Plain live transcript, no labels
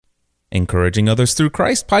Encouraging Others Through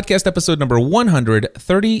Christ, podcast episode number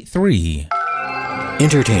 133.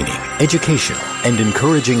 Entertaining, educational, and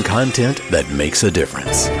encouraging content that makes a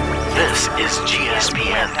difference. This is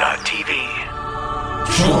GSPN.TV.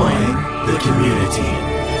 Join the community.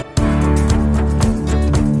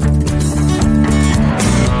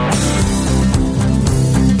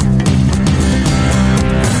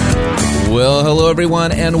 Well, hello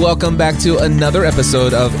everyone, and welcome back to another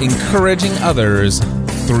episode of Encouraging Others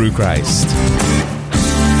Through Christ.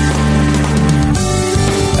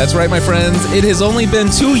 That's right, my friends. It has only been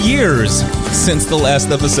 2 years since the last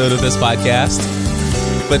episode of this podcast,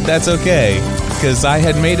 but that's okay, because I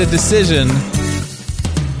had made a decision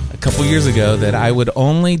a couple years ago that I would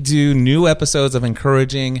only do new episodes of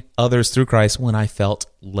Encouraging Others Through Christ when I felt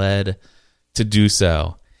led to do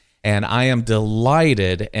so. And I am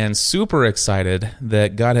delighted and super excited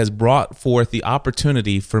that God has brought forth the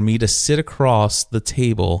opportunity for me to sit across the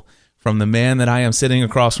table from the man that I am sitting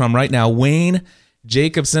across from right now, Wayne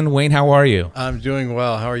Jacobson. Wayne, how are you? I'm doing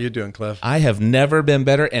well. How are you doing, Cliff? I have never been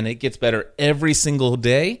better, and it gets better every single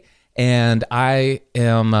day. And I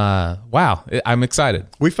am, I'm excited.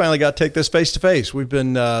 We finally got to take this face-to-face. We've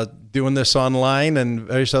been doing this online and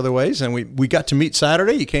various other ways, and we got to meet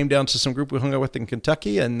Saturday. You came down to some group we hung out with in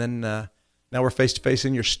Kentucky, and then now we're face-to-face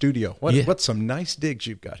in your studio. What some nice digs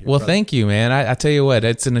you've got here, Well, brother. Thank you, man. I tell you what,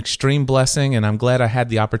 it's an extreme blessing, and I'm glad I had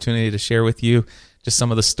the opportunity to share with you just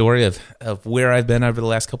some of the story of where I've been over the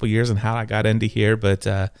last couple of years and how I got into here,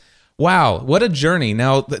 but wow, what a journey.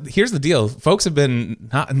 Now, here's the deal. Folks they've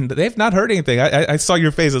not heard anything. I saw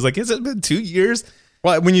your face. I was like, has it been 2 years?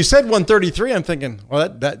 Well, when you said 133, I'm thinking, well,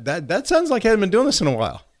 that sounds like I hadn't been doing this in a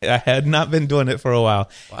while. I had not been doing it for a while.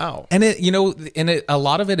 Wow. And a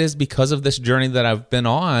lot of it is because of this journey that I've been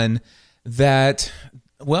on that,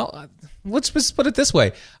 well, let's just put it this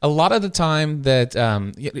way. A lot of the time that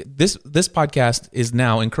this podcast is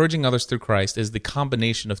now, Encouraging Others Through Christ, is the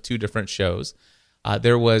combination of two different shows.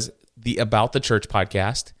 There was the About the Church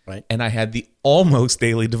podcast, right, and I had the Almost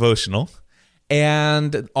Daily Devotional.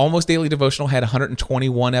 And Almost Daily Devotional had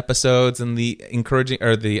 121 episodes, and the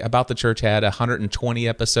About the Church had 120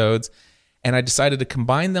 episodes. And I decided to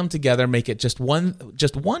combine them together, make it just one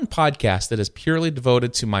podcast that is purely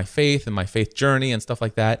devoted to my faith and my faith journey and stuff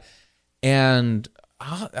like that. And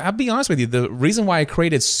I'll be honest with you, the reason why I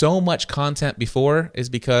created so much content before is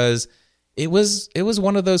because it was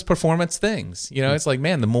one of those performance things. You know, it's like,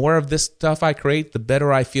 man, the more of this stuff I create, the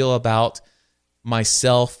better I feel about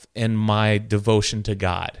myself and my devotion to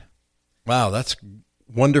God. Wow, that's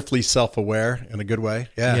wonderfully self-aware in a good way.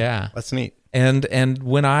 Yeah. That's neat. And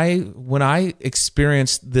when I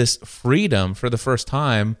experienced this freedom for the first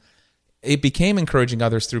time, it became Encouraging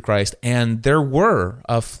Others Through Christ, and there were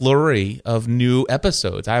a flurry of new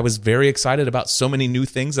episodes. I was very excited about so many new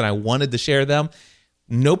things, and I wanted to share them.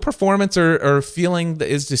 No performance or feeling that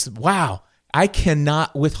is just, wow, I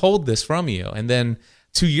cannot withhold this from you. And then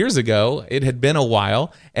 2 years ago, it had been a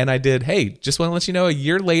while, and I did, hey, just want to let you know, a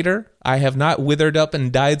year later, I have not withered up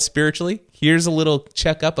and died spiritually. Here's a little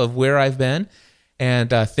checkup of where I've been, and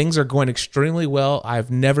things are going extremely well.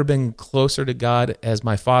 I've never been closer to God as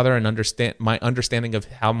my Father and my understanding of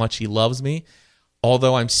how much He loves me,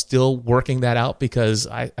 although I'm still working that out because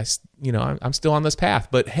I'm still on this path.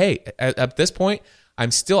 But hey, at this point,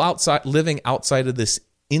 I'm still living outside of this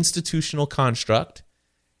institutional construct.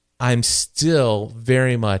 I'm still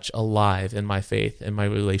very much alive in my faith and my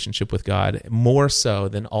relationship with God, more so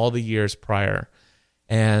than all the years prior.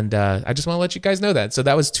 And I just want to let you guys know that. So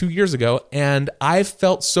that was 2 years ago, and I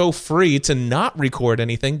felt so free to not record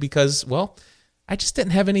anything because, well, I just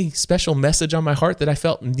didn't have any special message on my heart that I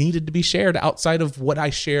felt needed to be shared outside of what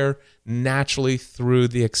I share naturally through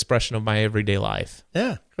the expression of my everyday life.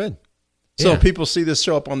 Yeah, good. So if people see this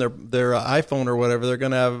show up on their iPhone or whatever, they're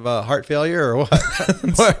going to have heart failure or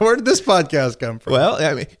what? Where did this podcast come from? Well,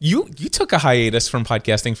 I mean, you took a hiatus from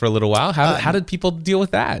podcasting for a simply how did people deal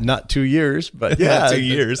with that? Not 2 years, but yeah, 2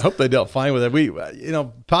 years. I hope they dealt fine with it.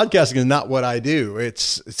 Podcasting is not what I do.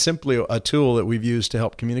 It's simply a tool that we've used to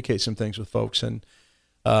help communicate some things with folks. And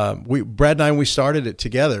Brad and I, when we started it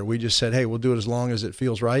together, we just said, hey, we'll do it as long as it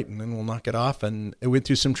feels right, and then we'll knock it off. And it went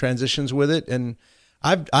through some transitions with it, and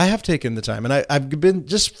I have taken the time, and I've been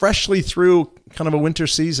just freshly through kind of a winter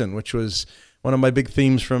season, which was one of my big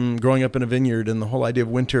themes from growing up in a vineyard, and the whole idea of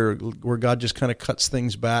winter where God just kind of cuts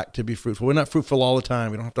things back to be fruitful. We're not fruitful all the time.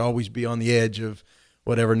 We don't have to always be on the edge of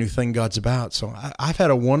whatever new thing God's about. So I've had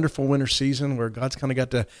a wonderful winter season where God's kind of got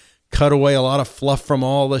to cut away a lot of fluff from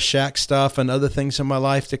all the shack stuff and other things in my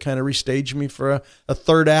life to kind of restage me for a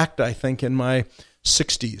third act, I think, in my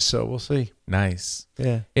 60s. So we'll see. Nice.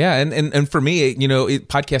 Yeah. Yeah. And for me,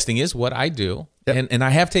 podcasting is what I do. Yep. And I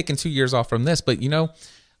have taken 2 years off from this, but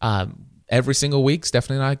every single week,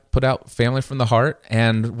 Stephanie and I put out Family from the Heart,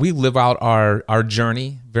 and we live out our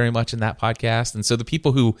journey very much in that podcast. And so the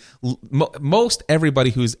people who, most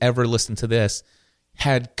everybody who's ever listened to this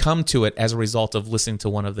had come to it as a result of listening to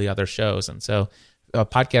one of the other shows. And so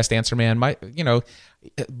Podcast Answer Man,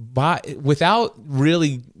 without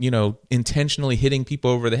really, intentionally hitting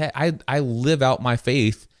people over the head, I live out my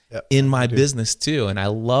faith in my business too. And I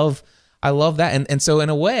love that. And so in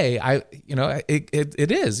a way,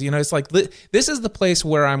 it is, it's like, this is the place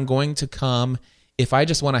where I'm going to come if I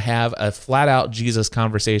just want to have a flat out Jesus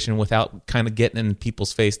conversation without kind of getting in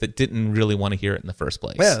people's face that didn't really want to hear it in the first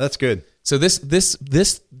place. Yeah, that's good. So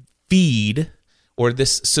this feed or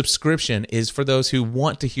this subscription is for those who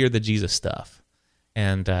want to hear the Jesus stuff.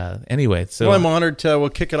 And anyway, so I'm honored we'll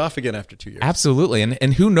kick it off again after 2 years. Absolutely,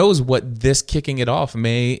 and who knows what this kicking it off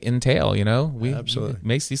may entail? We absolutely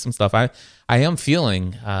may see some stuff. I am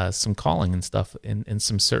feeling some calling and stuff in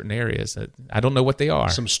some certain areas. I don't know what they are.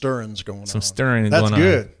 Some stirrings going on. Some stirring That's going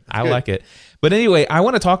good. on. I like it. But anyway, I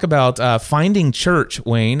want to talk about Finding Church,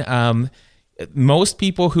 Wayne. Most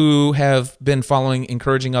people who have been following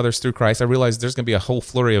Encouraging Others Through Christ, I realize there's going to be a whole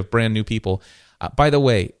flurry of brand new people. By the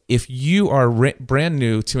way, if you are brand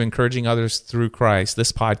new to Encouraging Others Through Christ,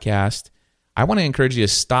 this podcast, I want to encourage you to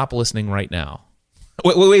stop listening right now.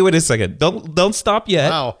 Wait a second. Don't stop yet.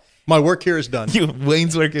 Wow. My work here is done.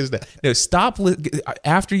 Wayne's work is done. No, stop.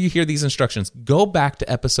 After you hear these instructions, go back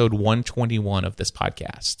to episode 121 of this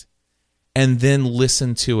podcast and then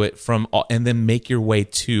listen to it and then make your way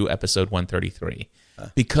to episode 133.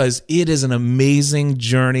 Because it is an amazing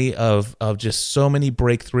journey of just so many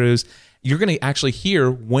breakthroughs. You're going to actually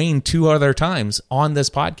hear Wayne 2 other times on this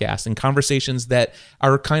podcast in conversations that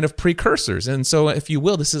are kind of precursors. And so, if you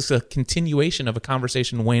will, this is a continuation of a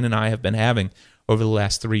conversation Wayne and I have been having over the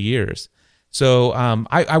last 3 years. So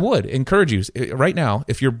I would encourage you right now,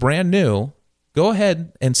 if you're brand new, go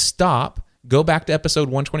ahead and stop, go back to episode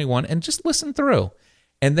 121 and just listen through.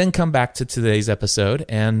 And then come back to today's episode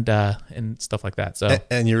and stuff like that. So,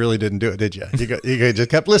 and you really didn't do it, did you? You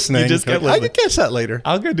just kept listening. You just kept listening. I can catch that later.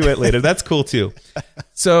 I'll go do it later. That's cool too.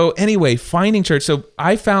 So anyway, Finding Church. So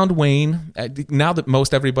I found Wayne, now that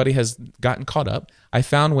most everybody has gotten caught up, I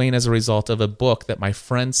found Wayne as a result of a book that my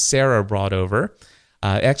friend Sarah brought over.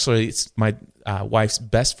 Actually, it's my wife's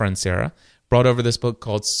best friend, Sarah, brought over this book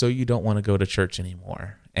called So You Don't Want to Go to Church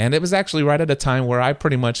Anymore. And it was actually right at a time where I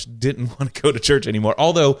pretty much didn't want to go to church anymore.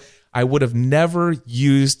 Although I would have never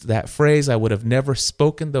used that phrase. I would have never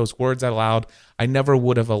spoken those words out loud. I never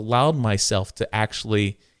would have allowed myself to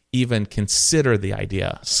actually even consider the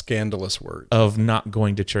idea. Scandalous word. Of not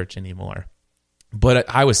going to church anymore. But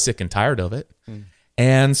I was sick and tired of it.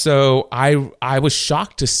 And so I was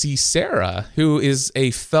shocked to see Sarah, who is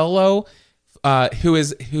a fellow, who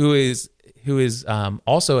is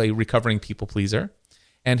also a recovering people pleaser.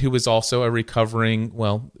 And who was also a recovering,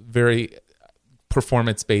 very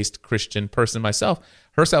performance-based Christian person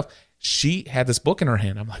herself. She had this book in her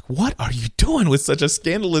hand. I'm like, what are you doing with such a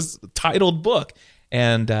scandalous titled book?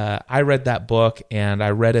 And I read that book, and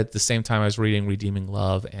I read it at the same time I was reading Redeeming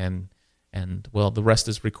Love, and the rest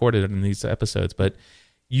is recorded in these episodes. But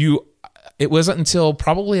it wasn't until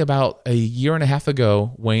probably about a year and a half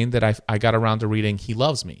ago, Wayne, that I got around to reading He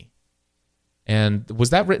Loves Me. And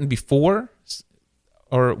was that written before?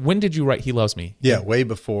 Or when did you write He Loves Me? Yeah, way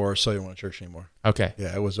before So You Don't Want to Church Anymore. Okay.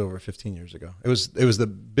 Yeah, it was over 15 years ago. It was the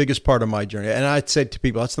biggest part of my journey. And I'd say to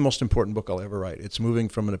people, that's the most important book I'll ever write. It's moving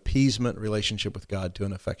from an appeasement relationship with God to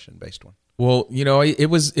an affection-based one. Well, it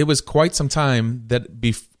was quite some time that,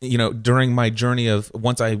 during my journey of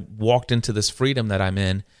once I walked into this freedom that I'm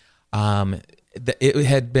in, it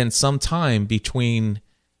had been some time between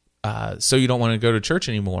So You Don't Want to Go to Church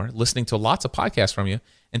Anymore, listening to lots of podcasts from you,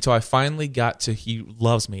 until I finally got to He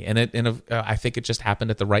Loves Me. And I think it just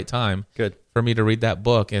happened at the right time. Good. For me to read that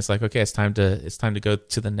book. And it's like, okay, it's time to go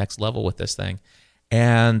to the next level with this thing.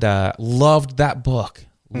 And loved that book.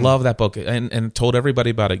 Love that book. And told everybody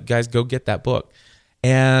about it. Guys, go get that book.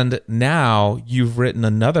 And now you've written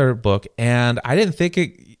another book. And I didn't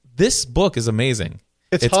think this book is amazing.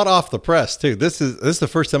 It's hot off the press too. This is the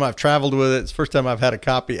first time I've traveled with it. It's the first time I've had a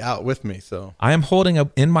copy out with me. So I am holding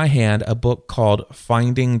in my hand a book called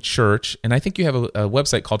Finding Church, and I think you have a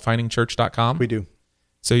website called FindingChurch.com. We do.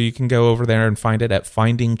 So you can go over there and find it at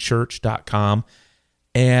FindingChurch.com.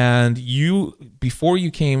 And before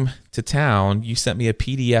you came to town, you sent me a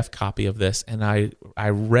PDF copy of this, and I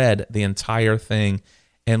read the entire thing,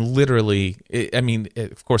 and literally,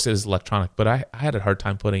 of course it is electronic, but I had a hard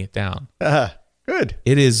time putting it down. Good. Good.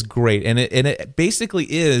 It is great. And it basically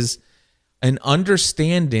is an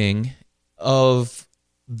understanding of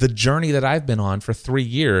the journey that I've been on for 3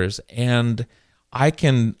 years. And I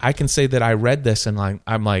can say that I read this and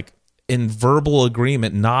I'm like in verbal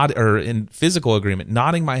agreement, in physical agreement,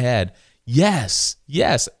 nodding my head. Yes,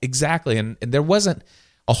 exactly. And there wasn't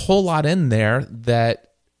a whole lot in there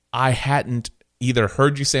that I hadn't either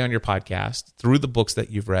heard you say on your podcast, through the books that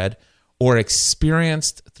you've read, or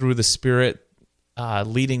experienced through the Spirit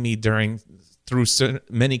leading me through so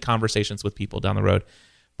many conversations with people down the road.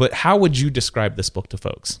 But how would you describe this book to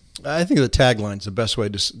folks? I think the tagline's the best way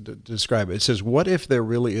to describe it. It says, what if there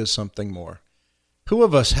really is something more? Who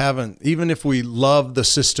of us haven't, even if we love the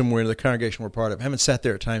system we're in, the congregation we're part of, haven't sat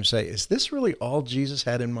there at times and say, is this really all Jesus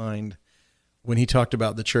had in mind when he talked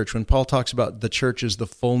about the church? When Paul talks about the church is the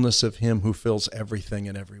fullness of him who fills everything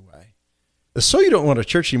in every way. The So You Don't Want a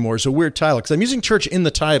Church Anymore is a weird title because I'm using church in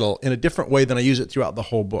the title in a different way than I use it throughout the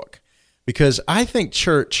whole book. Because I think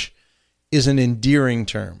church is an endearing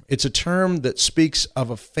term. It's a term that speaks of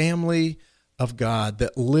a family of God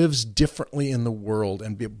that lives differently in the world,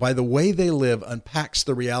 and by the way they live, unpacks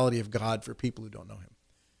the reality of God for people who don't know him.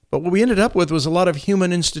 But what we ended up with was a lot of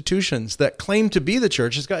human institutions that claim to be the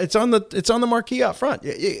church. It's on the marquee out front.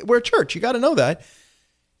 We're a church. You got to know that.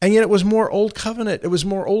 And yet it was more old covenant. It was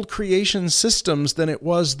more old creation systems than it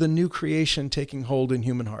was the new creation taking hold in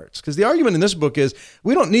human hearts. Because the argument in this book is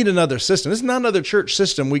we don't need another system. This is not another church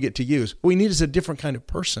system we get to use. What we need is a different kind of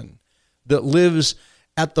person that lives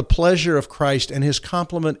at the pleasure of Christ and his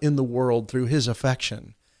complement in the world through his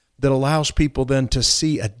affection that allows people then to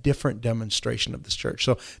see a different demonstration of this church.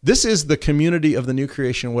 So this is the community of the new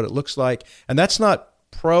creation, what it looks like. And that's not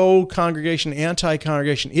pro-congregation,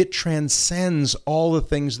 anti-congregation. It transcends all the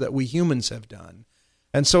things that we humans have done.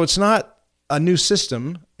 And so it's not a new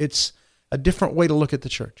system. It's a different way to look at the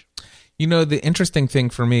church. You know, the interesting thing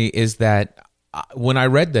for me is that when I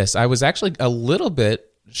read this, I was actually a little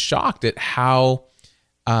bit shocked at how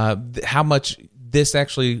much this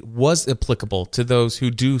actually was applicable to those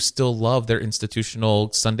who do still love their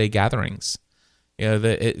institutional Sunday gatherings. You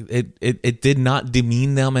know, it did not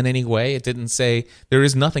demean them in any way. It didn't say, there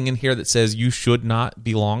is nothing in here that says you should not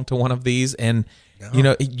belong to one of these. And, you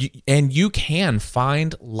know, you can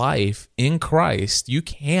find life in Christ. You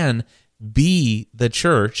can be the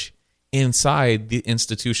church inside the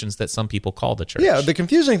institutions that some people call the church. Yeah, the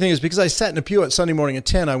confusing thing is because I sat in a pew at Sunday morning at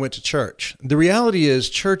 10, I went to church. The reality is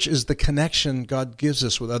church is the connection God gives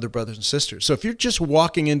us with other brothers and sisters. So if you're just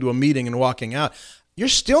walking into a meeting and walking out, you're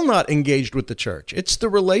still not engaged with the church. It's the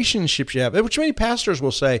relationships you have, which many pastors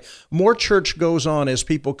will say, more church goes on as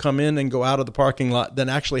people come in and go out of the parking lot than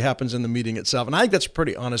actually happens in the meeting itself. And I think that's a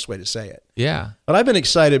pretty honest way to say it. Yeah. But I've been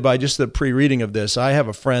excited by just the pre-reading of this. I have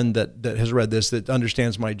a friend that has read this that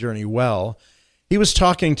understands my journey well. He was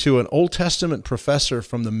talking to an Old Testament professor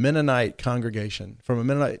from the Mennonite congregation, from a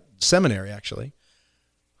Mennonite seminary, actually,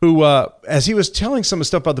 who, as he was telling some of the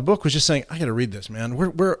stuff about the book, was just saying, I got to read this, man.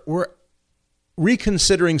 We're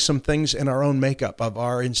reconsidering some things in our own makeup of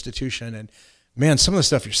our institution. And man, some of the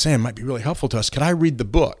stuff you're saying might be really helpful to us. Could I read the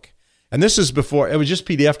book? And this is before, it was just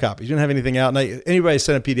PDF copies. You didn't have anything out. And anybody I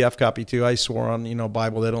sent a PDF copy to, I swore on,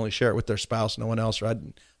 Bible, they'd only share it with their spouse, no one else, or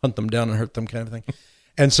I'd hunt them down and hurt them kind of thing.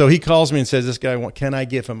 And so he calls me and says, this guy, can I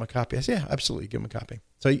give him a copy? I said, yeah, absolutely, give him a copy.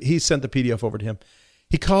 So he sent the PDF over to him.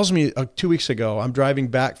 He calls me 2 weeks ago. I'm driving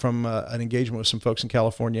back from an engagement with some folks in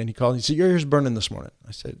California, and he called me. He said, your ear's burning this morning.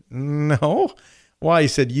 I said, no. Why? He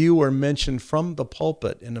said, you were mentioned from the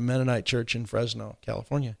pulpit in a Mennonite church in Fresno,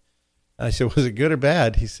 California. And I said, was it good or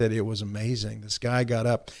bad? He said, it was amazing. This guy got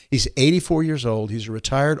up. He's 84 years old. He's a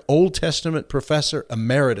retired Old Testament professor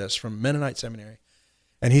emeritus from Mennonite Seminary.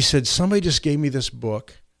 And he said, somebody just gave me this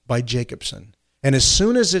book by Jacobson. And as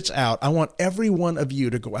soon as it's out, I want every one of you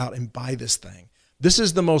to go out and buy this thing. This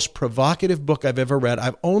is the most provocative book I've ever read.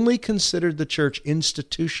 I've only considered the church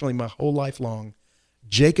institutionally my whole life long.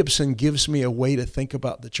 Jacobson gives me a way to think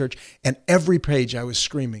about the church. And every page I was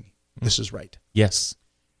screaming, this is right. Yes.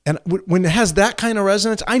 And when it has that kind of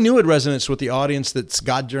resonance, I knew it resonates with the audience that's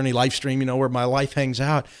God Journey live stream, where my life hangs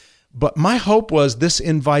out. But my hope was this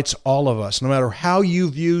invites all of us, no matter how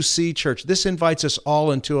you see church, this invites us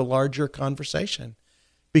all into a larger conversation.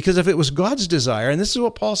 Because if it was God's desire, and this is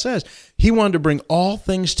what Paul says, he wanted to bring all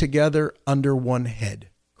things together under one head,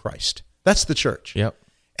 Christ. That's the church. Yep.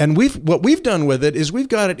 And what we've done with it is we've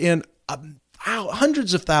got it in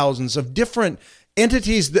hundreds of thousands of different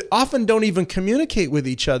entities that often don't even communicate with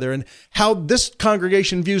each other. And how this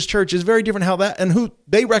congregation views church is very different. And who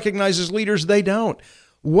they recognize as leaders, they don't.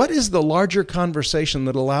 what is the larger conversation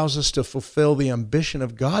that allows us to fulfill the ambition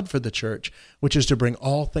of God for the church, which is to bring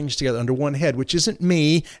all things together under one head, which isn't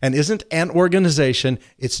me and isn't an organization,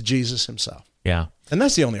 it's Jesus himself. Yeah. And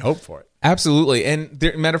that's the only hope for it. Absolutely. And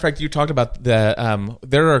matter of fact, you talked about there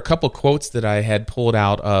are a couple quotes that I had pulled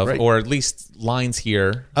out of, Right. or at least lines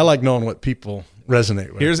here. I like knowing what people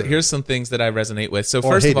resonate with. Here's some things that I resonate with. So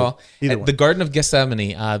Or first hate of all, it. Either at one. the Garden of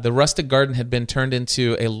Gethsemane, the rustic garden had been turned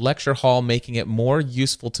into a lecture hall, making it more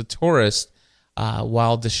useful to tourists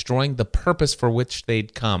while destroying the purpose for which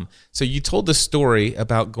they'd come. So you told the story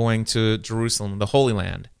about going to Jerusalem, the Holy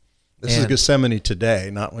Land. This is Gethsemane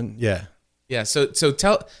today, not when, yeah. Yeah, so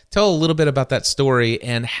tell a little bit about that story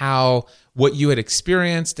and how what you had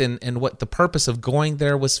experienced and what the purpose of going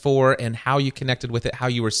there was for and how you connected with it, how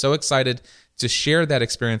you were so excited to share that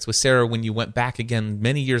experience with Sarah when you went back again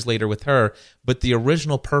many years later with her, but the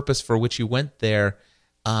original purpose for which you went there,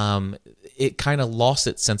 it kind of lost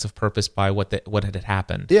its sense of purpose by what had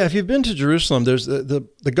happened. Yeah, if you've been to Jerusalem, there's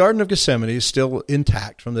the Garden of Gethsemane is still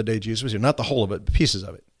intact from the day Jesus was here, not the whole of it, but pieces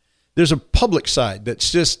of it. There's a public side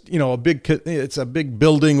that's just, it's a big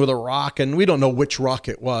building with a rock, and we don't know which rock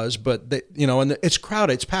it was, but and it's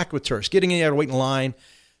crowded, it's packed with tourists. Getting in, you got to wait in line.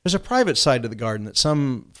 There's a private side to the garden that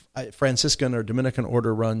some Franciscan or Dominican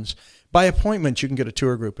order runs. By appointment, you can get a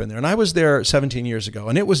tour group in there. And I was there 17 years ago,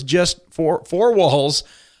 and it was just four walls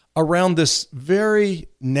around this very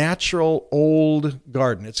natural old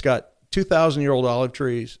garden. It's got 2,000-year-old olive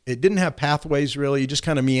trees. It didn't have pathways, really. You just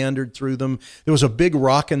kind of meandered through them. There was a big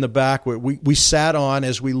rock in the back where we sat on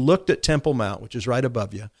as we looked at Temple Mount, which is right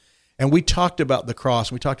above you, and we talked about the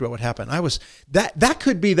cross. We talked about what happened. That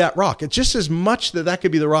could be that rock. It's just as much that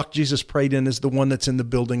could be the rock Jesus prayed in as the one that's in the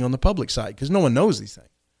building on the public side, because no one knows these things.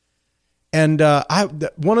 And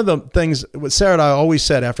one of the things with Sarah and I always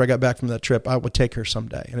said after I got back from that trip, I would take her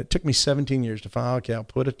someday. And it took me 17 years to find, okay, I'll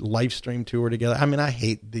put a live stream tour together. I mean, I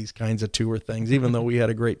hate these kinds of tour things, even though we had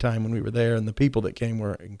a great time when we were there and the people that came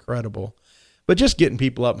were incredible. But just getting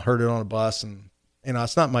people up and herded on a bus, and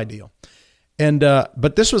it's not my deal. And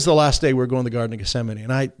but this was the last day we were going to the Garden of Gethsemane.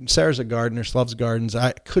 And Sarah's a gardener, she loves gardens.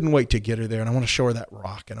 I couldn't wait to get her there, and I want to show her that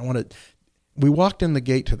rock. And we walked in the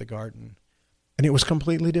gate to the garden, and it was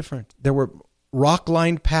completely different. There were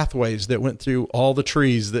rock-lined pathways that went through all the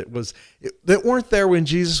trees that weren't there when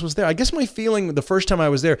Jesus was there. I guess my feeling the first time I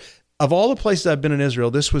was there, of all the places I've been in Israel,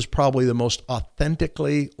 this was probably the most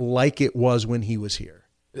authentically like it was when he was here.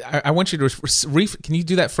 I want you to can you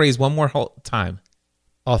do that phrase one more time?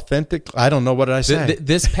 Authentic. I don't know what did I say.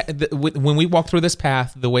 When we walked through this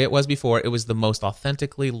path, the way it was before, it was the most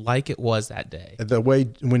authentically like it was that day. The way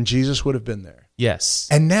when Jesus would have been there. Yes.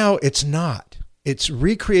 And now it's not. It's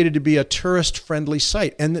recreated to be a tourist-friendly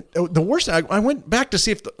site. And the worst, I went back to see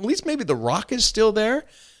if at least maybe the rock is still there.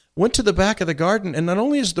 Went to the back of the garden, and not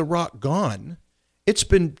only is the rock gone, it's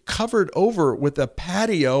been covered over with a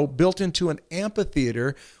patio built into an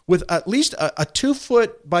amphitheater with at least a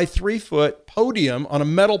 2-foot by 3-foot podium on a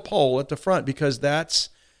metal pole at the front, because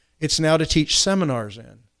it's now to teach seminars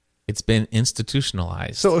in. It's been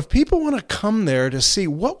institutionalized. So if people want to come there to see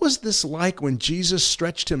what was this like when Jesus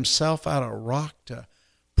stretched himself out of a rock to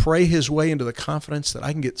pray his way into the confidence that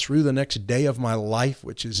I can get through the next day of my life,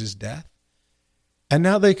 which is his death. And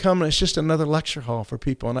now they come and it's just another lecture hall for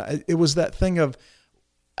people. And it was that thing of,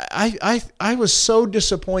 I was so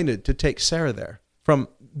disappointed to take Sarah there, from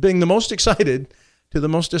being the most excited to the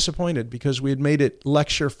most disappointed, because we had made it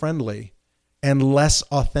lecture friendly and less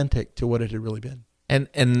authentic to what it had really been.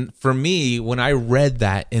 And for me, when I read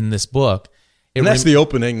that in this book, that's the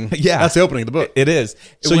opening. Yeah, that's the opening of the book. It is.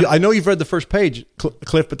 So I know you've read the first page,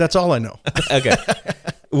 Cliff, but that's all I know. Okay.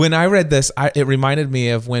 When I read this, it reminded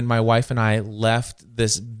me of when my wife and I left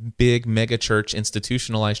this big mega church,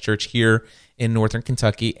 institutionalized church here in Northern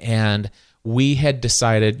Kentucky, and we had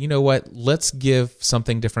decided, you know what, let's give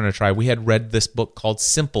something different a try. We had read this book called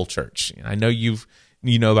Simple Church. I know you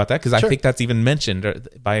know about that, because Sure. I think that's even mentioned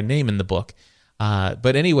by name in the book.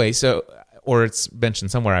 But anyway, or it's mentioned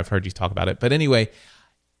somewhere, I've heard you talk about it. But anyway,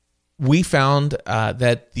 we found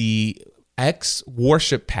that the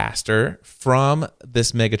ex-worship pastor from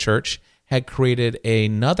this megachurch had created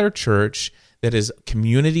another church that is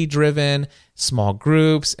community-driven, small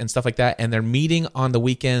groups and stuff like that, and they're meeting on the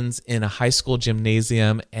weekends in a high school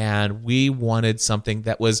gymnasium, and we wanted something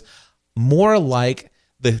that was more like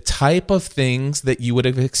the type of things that you would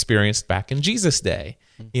have experienced back in Jesus' day.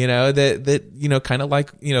 That kind of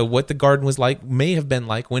like, what the garden was like, may have been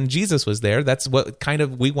like when Jesus was there. That's what kind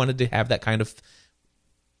of, we wanted to have that kind of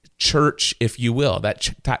church, if you will,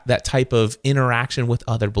 that type of interaction with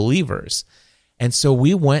other believers. And so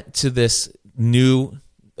we went to this new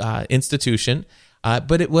institution.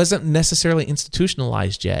 but it wasn't necessarily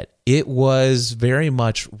institutionalized yet. It was very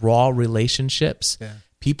much raw relationships,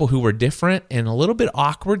 people who were different and a little bit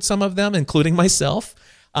awkward, some of them, including myself.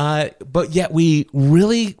 But yet we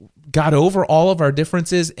really got over all of our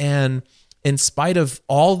differences, and in spite of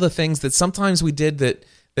all the things that sometimes we did that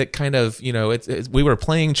kind of, we were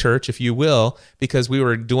playing church, if you will, because we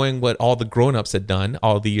were doing what all the grown-ups had done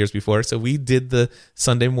all the years before. So we did the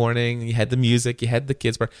Sunday morning, you had the music, you had the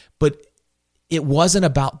kids, but it wasn't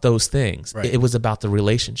about those things. Right. It was about the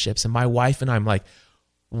relationships. And my wife and I'm like,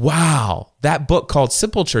 wow, that book called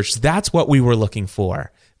Simple Church, that's what we were looking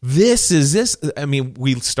for. This. I mean,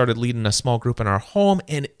 we started leading a small group in our home,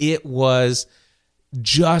 and it was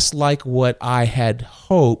just like what I had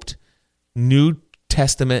hoped New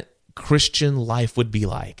Testament Christian life would be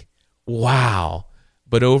like. Wow.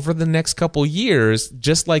 But over the next couple years,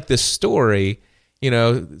 just like this story,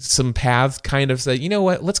 some paths kind of say, you know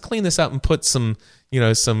what, let's clean this up and put some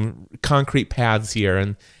concrete paths here.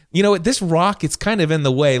 And this rock, it's kind of in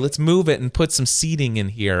the way. Let's move it and put some seating in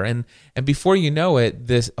here. And before you know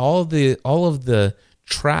it, all of the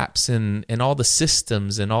traps and all the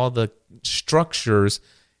systems and all the structures,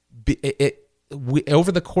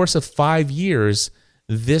 over the course of 5 years,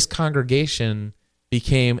 this congregation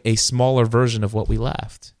became a smaller version of what we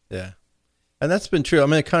left. Yeah. And that's been true. I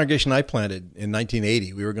mean, a congregation I planted in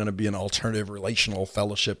 1980, we were going to be an alternative relational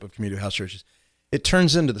fellowship of community house churches. It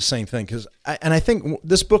turns into the same thing. I think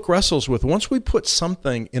this book wrestles with, once we put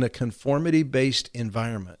something in a conformity-based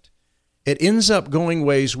environment, it ends up going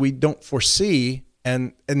ways we don't foresee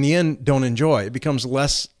and in the end don't enjoy. It becomes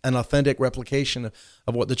less an authentic replication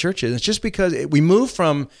of what the church is. It's just because we move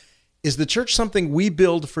from, is the church something we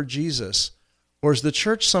build for Jesus, or is the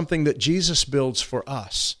church something that Jesus builds for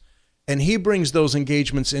us? And he brings those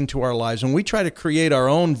engagements into our lives. When we try to create our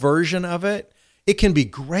own version of it, it can be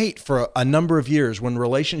great for a number of years when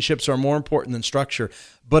relationships are more important than structure.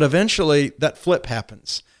 But eventually that flip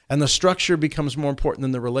happens and the structure becomes more important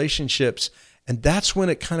than the relationships. And that's when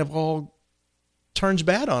it kind of all turns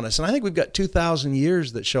bad on us. And I think we've got 2,000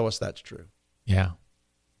 years that show us that's true. Yeah.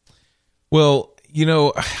 Well,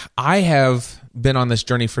 I have been on this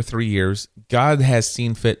journey for 3 years. God has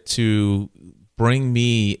seen fit to bring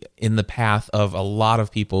me in the path of a lot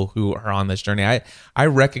of people who are on this journey. I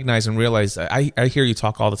recognize and realize, I hear you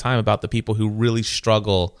talk all the time about the people who really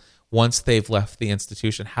struggle once they've left the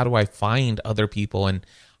institution. How do I find other people? And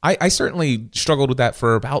I certainly struggled with that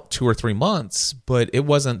for about 2 or 3 months, but it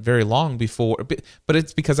wasn't very long before. But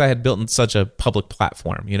it's because I had built such a public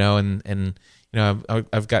platform, and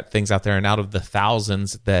I've got things out there, and out of the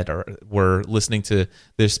thousands that were listening to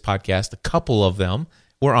this podcast, a couple of them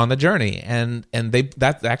were on the journey, and they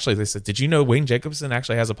said, did you know Wayne Jacobson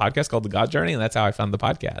actually has a podcast called The God Journey? And that's how I found the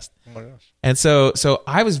podcast. Oh my gosh! And so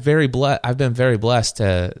I was very blessed. I've been very blessed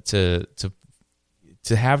to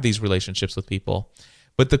have these relationships with people.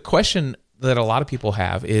 But the question that a lot of people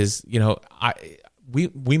have is,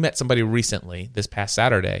 we met somebody recently this past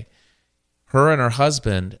Saturday. Her and her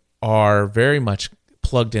husband are very much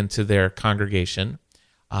plugged into their congregation.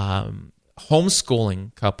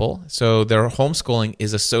 Homeschooling couple. So their homeschooling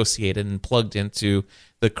is associated and plugged into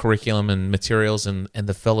the curriculum and materials and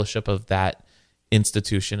the fellowship of that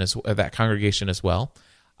institution, that congregation as well.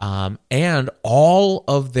 And all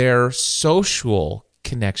of their social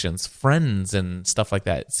connections, friends and stuff like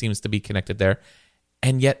that, seems to be connected there.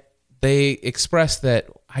 And yet they express that,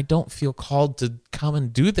 I don't feel called to come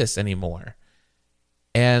and do this anymore.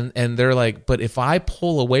 And they're like, but if I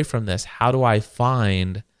pull away from this, how do I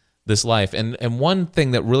find this life? And one thing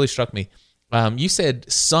that really struck me, you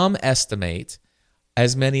said some estimate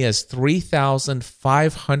as many as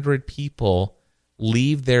 3,500 people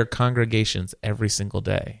leave their congregations every single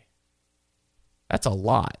day. That's a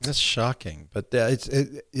lot. That's shocking, but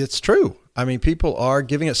it's true. I mean, people are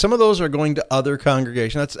giving it. Some of those are going to other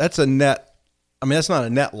congregations. That's a net. I mean, that's not a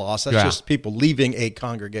net loss. That's just people leaving a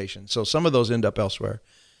congregation. So some of those end up elsewhere.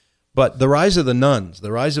 But the rise of the nones,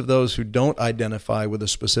 the rise of those who don't identify with a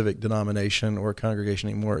specific denomination or congregation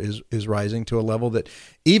anymore is rising to a level that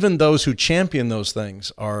even those who champion those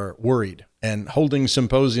things are worried and holding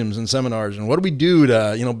symposiums and seminars. And what do we do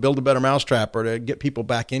to, build a better mousetrap or to get people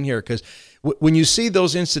back in here? Because when you see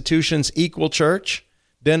those institutions equal church,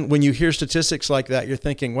 then when you hear statistics like that, you're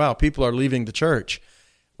thinking, wow, people are leaving the church.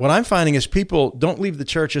 What I'm finding is people don't leave the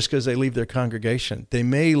church just because they leave their congregation. They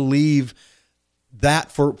may leave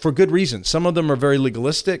that for good reasons. Some of them are very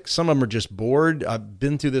legalistic. Some of them are just bored. I've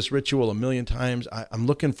been through this ritual a million times. I'm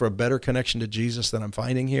looking for a better connection to Jesus than I'm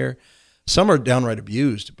finding here. Some are downright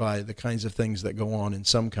abused by the kinds of things that go on in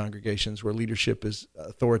some congregations where leadership is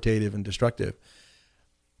authoritative and destructive.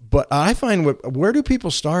 But I find, where do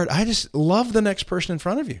people start? I just love the next person in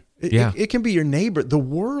front of you. It can be your neighbor. The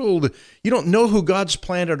world, you don't know who God's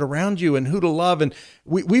planted around you and who to love. And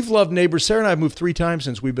we've loved neighbors. Sarah and I have moved 3 times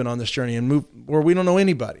since we've been on this journey and moved where we don't know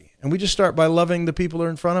anybody. And we just start by loving the people that are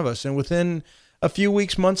in front of us. And within a few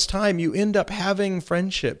weeks, months' time, you end up having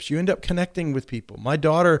friendships. You end up connecting with people. My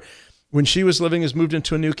daughter, when she was living, has moved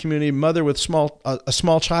into a new community. Mother with a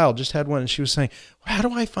small child, just had one, and she was saying, how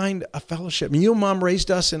do I find a fellowship? I mean, you and Mom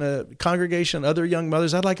raised us in a congregation, other young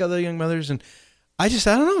mothers. I'd like other young mothers. And I don't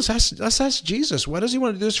know. Let's ask Jesus. What does he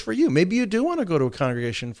want to do this for you? Maybe you do want to go to a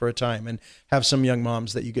congregation for a time and have some young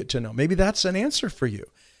moms that you get to know. Maybe that's an answer for you.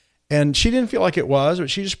 And she didn't feel like it was, but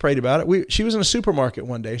she just prayed about it. She was in a supermarket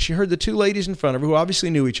one day. She heard the 2 ladies in front of her, who obviously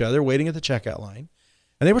knew each other, waiting at the checkout line.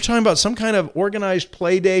 And they were talking about some kind of organized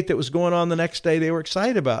play date that was going on the next day they were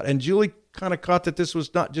excited about. And Julie kind of caught that this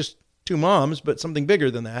was not just 2 moms, but something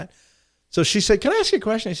bigger than that. So she said, can I ask you a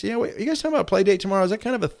question? I said, yeah, wait, are you guys talking about play date tomorrow? Is that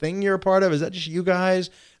kind of a thing you're a part of? Is that just you guys?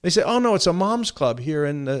 They said, oh, no, it's a mom's club here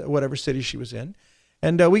in whatever city she was in.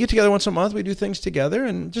 And we get together once a month. We do things together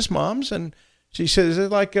and just moms. And she said, is it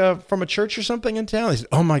like from a church or something in town? They said,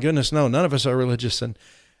 oh, my goodness, no, none of us are religious. And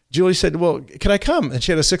Julie said, well, can I come? And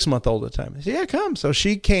she had a 6-month-old at the time. I said, yeah, come. So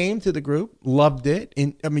she came to the group, loved it,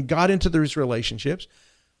 got into those relationships.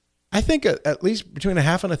 I think at least between a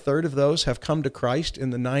half and a third of those have come to Christ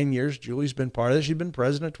in the 9 years Julie's been part of it. She's been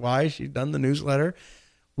president twice. She's done the newsletter.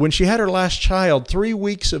 When she had her last child, 3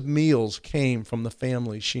 weeks of meals came from the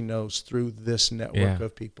family she knows through this network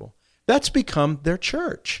of people. That's become their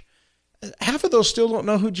church. Half of those still don't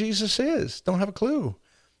know who Jesus is, don't have a clue.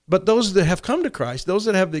 But those that have come to Christ, those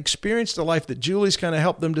that have experienced the life that Julie's kind of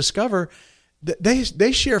helped them discover,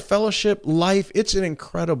 they share fellowship, life. It's an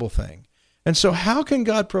incredible thing. And so how can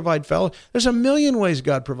God provide fellowship? There's a million ways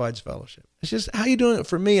God provides fellowship. It's just, how you doing it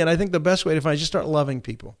for me? And I think the best way to find it is just start loving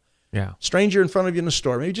people. Yeah. Stranger in front of you in the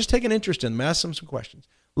store, maybe just take an interest in them, ask them some questions.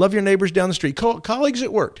 Love your neighbors down the street. Colleagues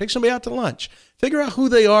at work, take somebody out to lunch. Figure out who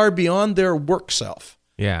they are beyond their work self.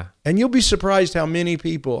 Yeah. And you'll be surprised how many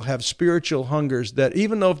people have spiritual hungers that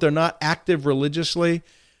even though if they're not active religiously,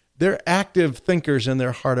 they're active thinkers in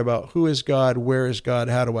their heart about who is God, where is God,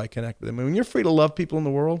 how do I connect with them. And when you're free to love people in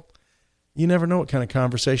the world, you never know what kind of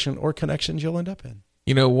conversation or connections you'll end up in.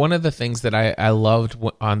 You know, one of the things that I loved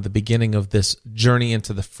on the beginning of this journey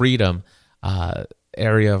into the freedom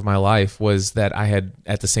area of my life was that I had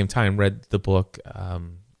at the same time read the book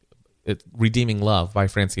Redeeming Love by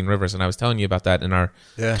Francine Rivers, and I was telling you about that in our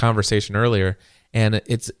conversation earlier. And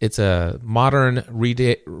it's a modern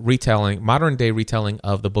day retelling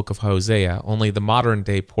of the book of Hosea. Only the modern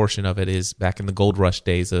day portion of it is back in the gold rush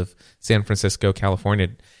days of San Francisco, California.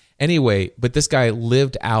 Anyway, but this guy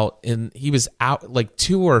lived out he was out like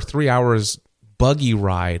 2 or 3 hours buggy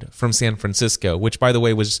ride from San Francisco, which by the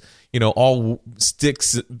way was, all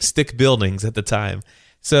stick buildings at the time.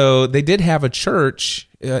 So they did have a church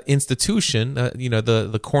institution,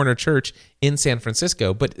 the corner church in San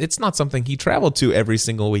Francisco, but it's not something he traveled to every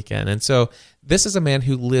single weekend. And so this is a man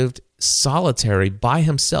who lived solitary by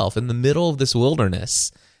himself in the middle of this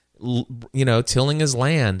wilderness, tilling his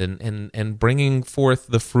land and bringing forth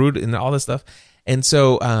the fruit and all this stuff. And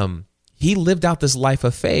so he lived out this life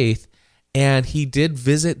of faith. And he did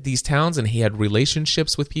visit these towns, and he had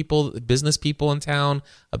relationships with people, business people in town,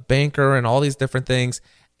 a banker, and all these different things.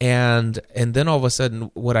 And then all of a sudden,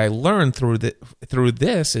 what I learned through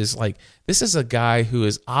this is like, this is a guy who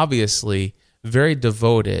is obviously very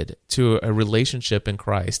devoted to a relationship in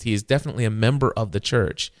Christ. He is definitely a member of the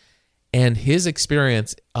church. And his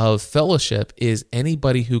experience of fellowship is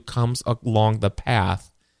anybody who comes along the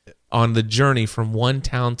path on the journey from one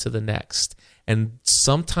town to the next. And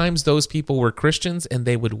sometimes those people were Christians and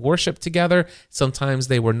they would worship together. Sometimes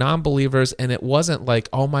they were non-believers, and it wasn't like,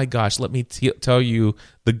 oh my gosh, let me tell you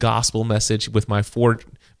the gospel message with my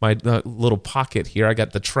little pocket here. I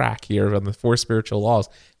got the track here on the 4 spiritual laws.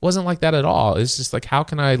 It wasn't like that at all. It's just like, how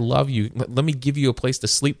can I love you? Let me give you a place to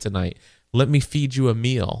sleep tonight. Let me feed you a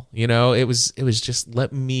meal. It was just,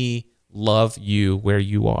 let me love you where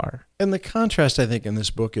you are. And the contrast, I think, in this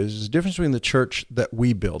book is the difference between the church that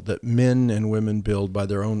we build, that men and women build by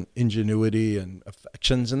their own ingenuity and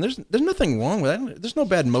affections. And there's nothing wrong with that. There's no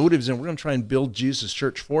bad motives, and we're going to try and build Jesus'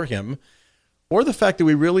 church for him. Or the fact that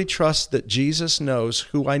we really trust that Jesus knows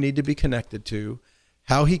who I need to be connected to,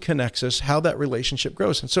 how he connects us, how that relationship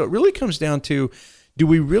grows. And so it really comes down to, do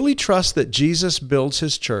we really trust that Jesus builds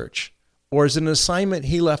his church? Or is it an assignment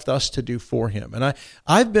he left us to do for him? And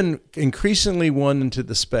I've been increasingly won into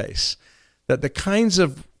the space that the kinds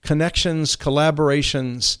of connections,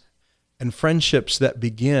 collaborations, and friendships that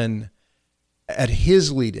begin at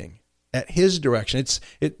his leading at his direction.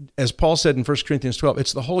 As Paul said in 1 Corinthians 12,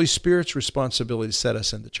 it's the Holy Spirit's responsibility to set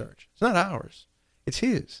us in the church. It's not ours. It's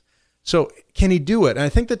his. So can he do it? And I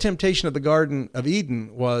think the temptation of the Garden of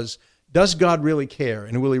Eden was, does God really care?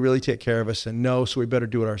 And will he really take care of us? And no, so we better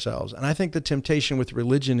do it ourselves. And I think the temptation with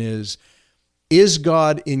religion is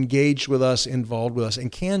God engaged with us, involved with us?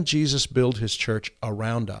 And can Jesus build his church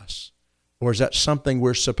around us? Or is that something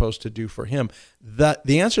we're supposed to do for him?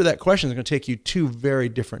 The answer to that question is going to take you two very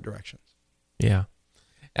different directions. Yeah.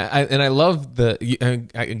 I love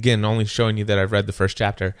again, only showing you that I've read the first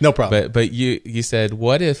chapter. No problem. But you said,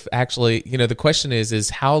 what if actually, the question is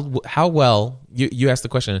how well, you asked the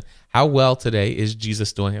question, how well today is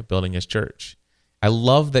Jesus doing at building his church? I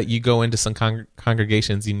love that you go into some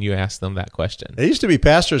congregations and you ask them that question. There used to be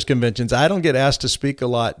pastors' conventions. I don't get asked to speak a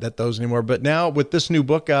lot at those anymore. But now with this new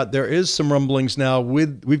book out, there is some rumblings now.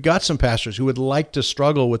 We've got some pastors who would like to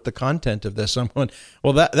struggle with the content of this. I'm going,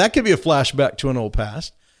 well, that could be a flashback to an old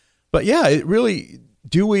past. But yeah, it really,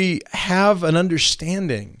 do we have an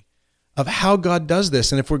understanding of how God does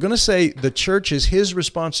this? And if we're going to say the church is his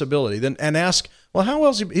responsibility, then and ask, well, how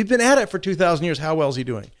well is he's been at it for 2,000 years. How well is he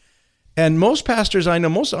doing? And most pastors I know,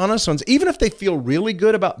 most honest ones, even if they feel really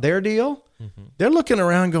good about their deal, they're looking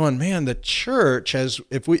around going, man, the church has,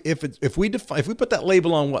 if we put that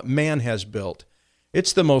label on what man has built,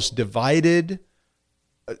 it's the most divided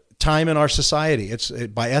time in our society. It's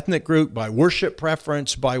by ethnic group, by worship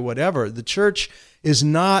preference, by whatever. The church is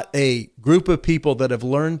not a group of people that have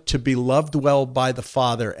learned to be loved well by the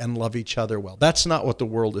Father and love each other well. That's not what the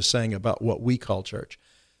world is saying about what we call church.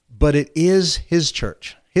 But it is his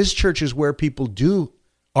church. His church is where people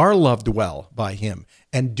are loved well by him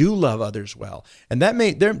and do love others well. And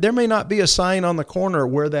that there may not be a sign on the corner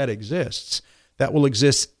where that exists. That will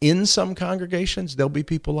exist in some congregations. There'll be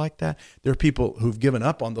people like that. There are people who've given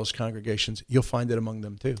up on those congregations. You'll find it among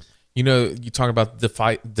them too. You talk about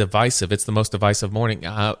divisive. It's the most divisive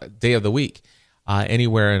day of the week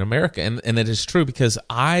anywhere in America. And it is true because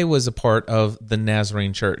I was a part of the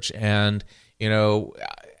Nazarene church. And,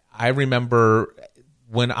 I remember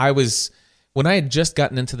when I had just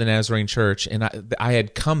gotten into the Nazarene church and I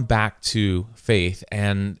had come back to faith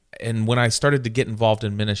and when I started to get involved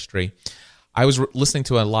in ministry, I was listening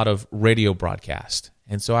to a lot of radio broadcast.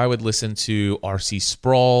 And so I would listen to R.C.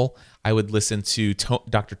 Sproul. I would listen to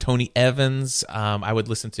Dr. Tony Evans. I would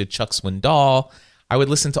listen to Chuck Swindoll. I would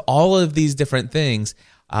listen to all of these different things.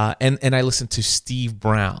 And I listened to Steve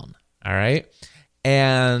Brown. All right.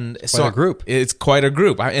 And so a group. It's quite a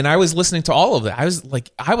group. And I was listening to all of it.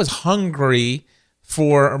 I was hungry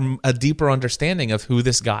for a deeper understanding of who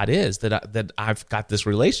this God is that I've got this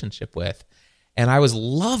relationship with. And I was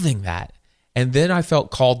loving that. And then I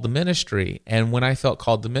felt called to ministry. And when I felt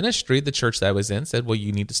called to ministry, the church that I was in said, well,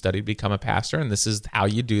 you need to study to become a pastor, and this is how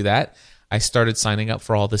you do that. I started signing up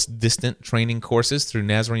for all this distant training courses through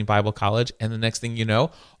Nazarene Bible College, and the next thing you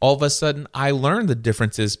know, all of a sudden, I learned the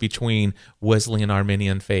differences between Wesleyan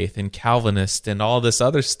Arminian faith and Calvinist and all this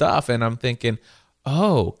other stuff, and I'm thinking,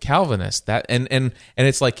 oh, Calvinist, that and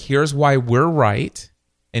it's like, here's why we're right.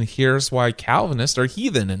 And here's why Calvinists are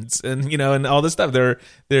heathen and all this stuff.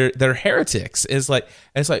 They're heretics. It's like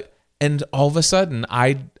and all of a sudden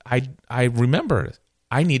I remember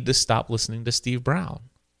I need to stop listening to Steve Brown.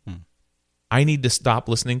 I need to stop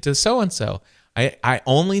listening to so and so.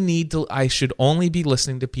 I should only be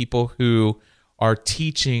listening to people who are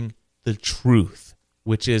teaching the truth,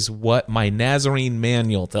 which is what my Nazarene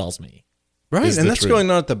manual tells me. Right, and that's going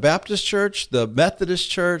on at the Baptist church, the Methodist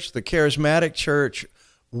church, the Charismatic church.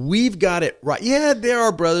 We've got it right. Yeah, there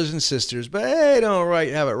are brothers and sisters, but they don't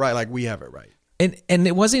have it right like we have it right. And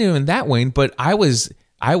it wasn't even that, Wayne, but I was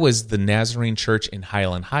the Nazarene church in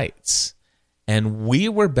Highland Heights, and we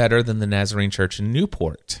were better than the Nazarene church in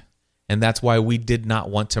Newport. And that's why we did not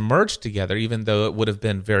want to merge together, even though it would have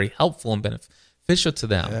been very helpful and beneficial to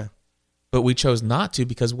them. Yeah. But we chose not to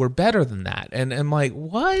because we're better than that. And I'm like,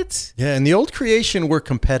 what? Yeah, in the old creation, we're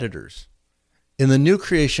competitors. In the new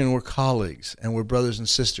creation, we're colleagues and we're brothers and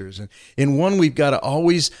sisters. And in one, we've got to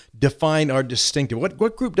always define our distinctive.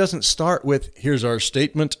 What group doesn't start with, here's our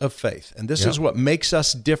statement of faith. And this is what makes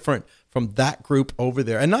us different from that group over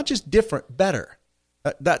there. And not just different, better.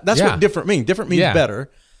 That's what different means. Different means better.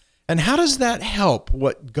 And how does that help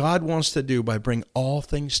what God wants to do by bringing all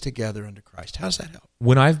things together under Christ? How does that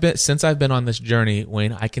help? Since I've been on this journey,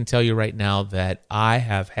 Wayne, I can tell you right now that I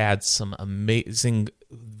have had some amazing,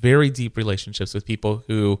 very deep relationships with people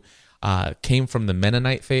who came from the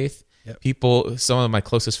Mennonite faith. Yep. Some of my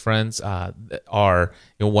closest friends are,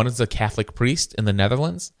 one is a Catholic priest in the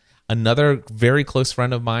Netherlands. Another very close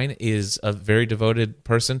friend of mine is a very devoted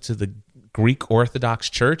person to Greek Orthodox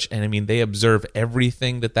church, and I mean, they observe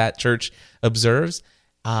everything that church observes.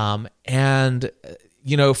 And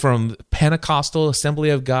from Pentecostal Assembly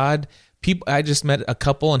of God, people. I just met a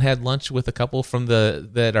couple and had lunch with a couple from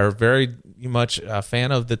that are very much a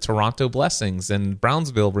fan of the Toronto Blessings and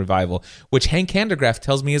Brownsville Revival, which Hank Handegraff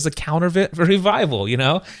tells me is a counterfeit revival,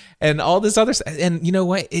 and all this other stuff. And you know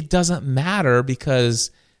what? It doesn't matter,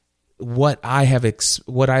 because what I have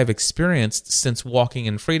experienced since walking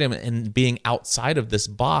in freedom and being outside of this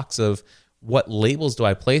box of what labels do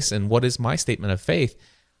I place and what is my statement of faith,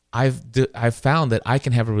 I've found that I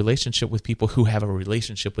can have a relationship with people who have a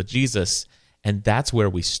relationship with Jesus, and that's where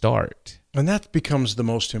we start. And that becomes the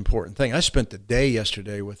most important thing. I spent the day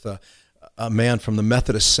yesterday with a man from the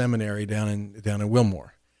Methodist Seminary down in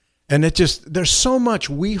Wilmore, and there's so much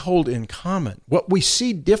we hold in common. What we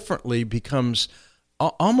see differently becomes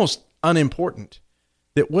almost unimportant.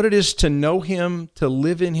 That what it is to know Him, to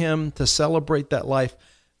live in Him, to celebrate that life,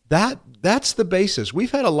 that's the basis.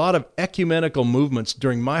 We've had a lot of ecumenical movements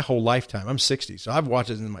during my whole lifetime. I'm 60, so I've watched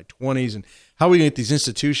it in my 20s, and how we get these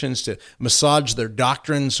institutions to massage their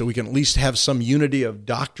doctrine so we can at least have some unity of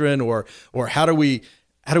doctrine, or how do we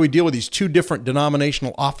deal with these two different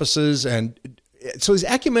denominational offices? And so these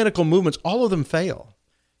ecumenical movements, all of them fail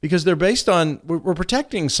because they're based on we're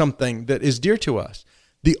protecting something that is dear to us.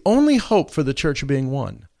 The only hope for the church being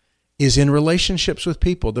one is in relationships with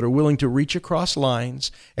people that are willing to reach across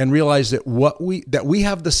lines and realize that we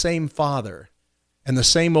have the same Father and the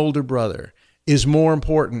same older brother is more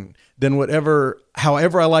important than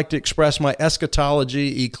however I like to express my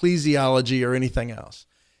eschatology, ecclesiology, or anything else.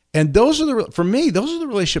 And for me, those are the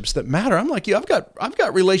relationships that matter. I'm like you. I've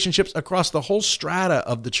got relationships across the whole strata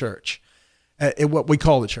of the church, what we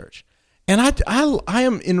call the church. And I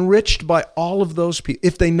am enriched by all of those people.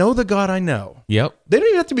 If they know the God I know, yep, they don't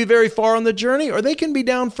even have to be very far on the journey, or they can be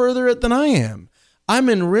down further than I am. I'm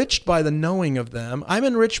enriched by the knowing of them. I'm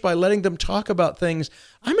enriched by letting them talk about things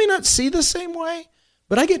I may not see the same way,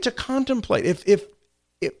 but I get to contemplate.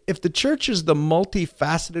 If the church is the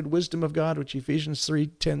multifaceted wisdom of God, which Ephesians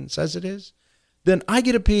 3:10 says it is, then I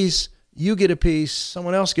get a piece, you get a piece,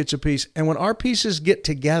 someone else gets a piece, and when our pieces get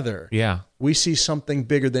together, we see something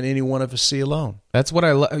bigger than any one of us see alone. That's what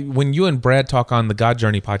I love. When you and Brad talk on the God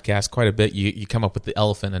Journey podcast quite a bit, you come up with the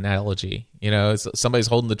elephant analogy. Somebody's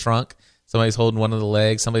holding the trunk, somebody's holding one of the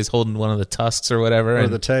legs, somebody's holding one of the tusks or whatever. Or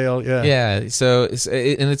the tail, yeah. Yeah, so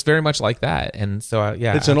it's very much like that. And so,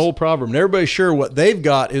 It's an old proverb, and everybody's sure what they've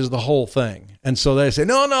got is the whole thing. And so they say,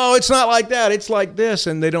 no, it's not like that. It's like this,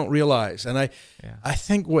 and they don't realize. And I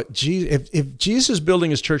think if Jesus is building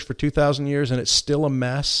his church for 2,000 years and it's still a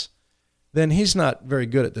mess, then he's not very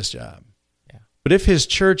good at this job. Yeah. But if his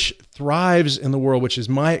church thrives in the world, which is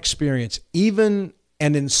my experience, even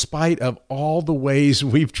and in spite of all the ways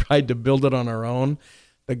we've tried to build it on our own,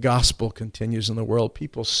 the gospel continues in the world.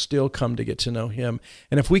 People still come to get to know him.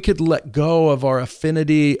 And if we could let go of our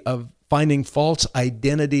affinity of finding false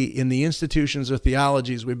identity in the institutions or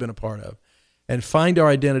theologies we've been a part of, and find our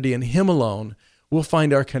identity in him alone, we'll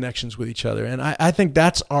find our connections with each other. And I think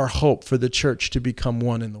that's our hope for the church to become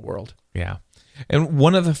one in the world. Yeah. And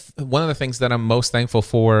one of the things that I'm most thankful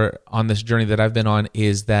for on this journey that I've been on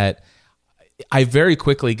is that I very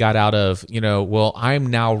quickly got out of, I'm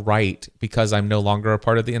now right because I'm no longer a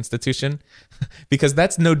part of the institution, because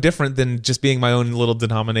that's no different than just being my own little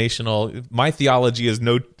denominational. My theology is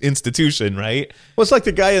no institution, right? Well, it's like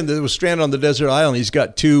the guy that was stranded on the desert island. He's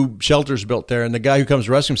got 2 shelters built there, and the guy who comes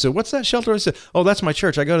to rescue him said, "What's that shelter?" I said, "Oh, that's my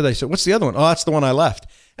church. I go to that." He said, "What's the other one?" "Oh, that's the one I left."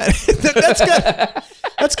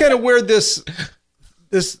 That's kind of where this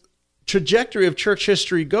trajectory of church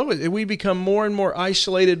history goes. We become more and more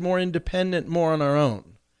isolated, more independent, more on our own.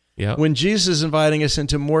 Yep. When Jesus is inviting us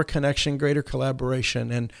into more connection, greater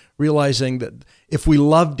collaboration, and realizing that if we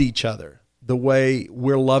loved each other the way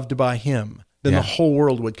we're loved by him, then the whole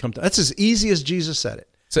world would come to. That's as easy as Jesus said it.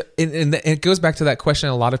 So, and it goes back to that question.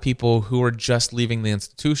 A lot of people who are just leaving the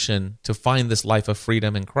institution to find this life of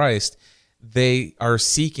freedom in Christ, they are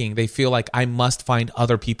seeking. They feel like I must find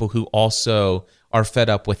other people who also are fed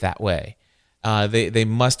up with that way. They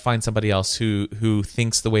must find somebody else who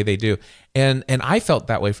thinks the way they do. And I felt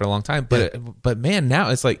that way for a long time. But man, now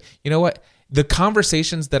it's like, you know what? The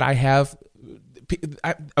conversations that I have,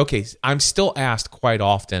 I'm still asked quite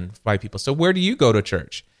often by people, so where do you go to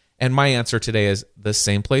church? And my answer today is the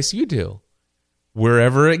same place you do,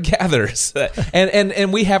 wherever it gathers.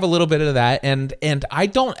 and we have a little bit of that. And I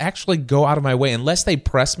don't actually go out of my way unless they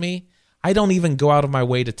press me. I don't even go out of my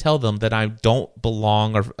way to tell them that I don't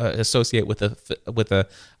belong or associate with a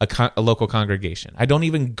local congregation. I don't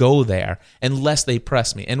even go there unless they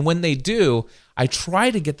press me. And when they do, I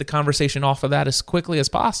try to get the conversation off of that as quickly as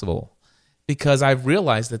possible, because I've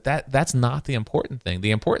realized that's not the important thing.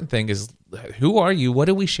 The important thing is, who are you? What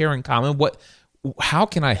do we share in common? How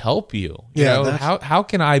can I help you? How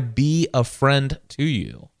can I be a friend to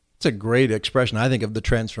you? It's a great expression, I think, of the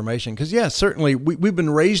transformation. Because, certainly we've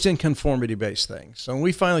been raised in conformity-based things. So when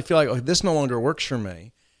we finally feel like, this no longer works for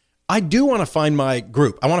me, I do want to find my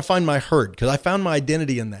group. I want to find my herd, because I found my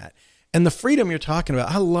identity in that. And the freedom you're talking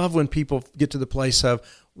about, I love when people get to the place of,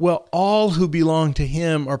 well, all who belong to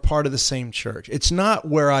him are part of the same church. It's not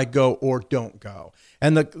where I go or don't go.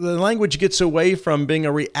 And the language gets away from being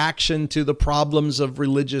a reaction to the problems of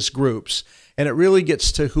religious groups. And it really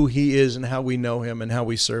gets to who he is and how we know him and how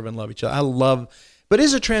we serve and love each other. But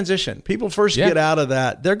it's a transition. People first get out of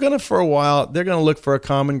that. They're going to, for a while, they're going to look for a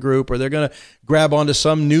common group, or they're going to grab onto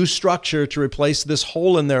some new structure to replace this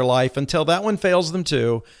hole in their life until that one fails them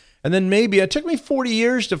too. And then maybe, it took me 40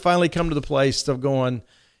 years to finally come to the place of going,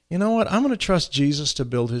 you know what, I'm going to trust Jesus to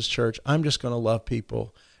build his church. I'm just going to love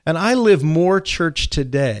people. And I live more church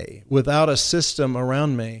today without a system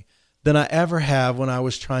around me than I ever have when I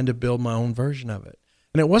was trying to build my own version of it.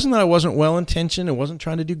 And it wasn't that I wasn't well-intentioned. It wasn't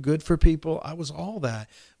trying to do good for people. I was all that.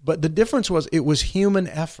 But the difference was, it was human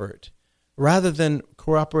effort rather than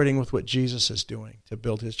cooperating with what Jesus is doing to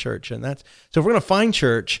build his church. And so if we're going to find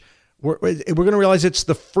church, we're going to realize it's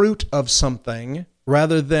the fruit of something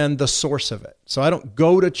rather than the source of it. So I don't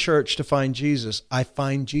go to church to find Jesus. I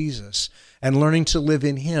find Jesus. And learning to live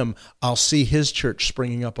in him, I'll see his church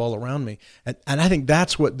springing up all around me. And I think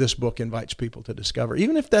that's what this book invites people to discover.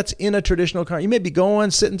 Even if that's in a traditional car, you may be going,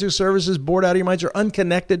 sitting through services, bored out of your minds, or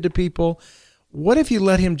unconnected to people. What if you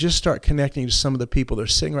let him just start connecting to some of the people that are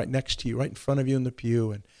sitting right next to you, right in front of you in the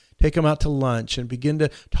pew, and take them out to lunch and begin to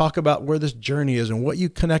talk about where this journey is and what you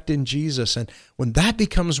connect in Jesus. And when that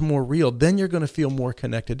becomes more real, then you're going to feel more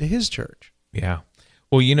connected to his church. Yeah.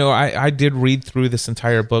 Well, I did read through this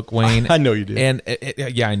entire book, Wayne. I know you did. And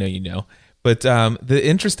I know you know. But the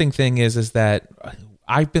interesting thing is that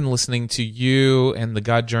I've been listening to you and the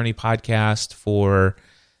God Journey podcast for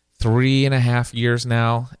 3.5 years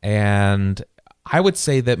now. And I would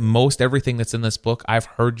say that most everything that's in this book, I've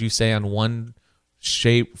heard you say on one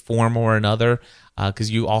shape, form, or another,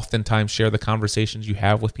 because you oftentimes share the conversations you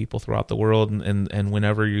have with people throughout the world. And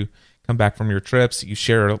whenever you come back from your trips, you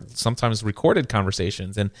share sometimes recorded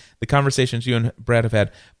conversations and the conversations you and Brad have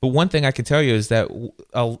had. But one thing I can tell you is that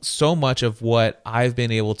so much of what I've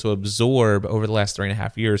been able to absorb over the last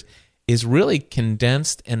 3.5 years is really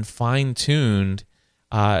condensed and fine-tuned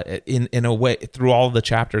in a way through all the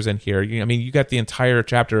chapters in here. You got the entire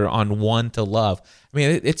chapter on one to love.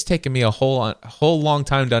 It's taken me a whole long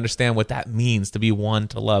time to understand what that means, to be one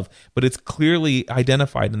to love. But it's clearly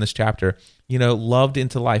identified in this chapter. Loved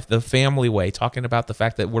into life, the family way, talking about the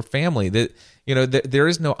fact that we're family. That there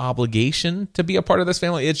is no obligation to be a part of this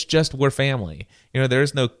family. It's just we're family. There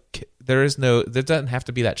doesn't have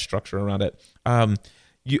to be that structure around it.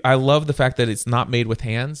 I love the fact that it's not made with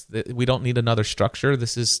hands. That we don't need another structure.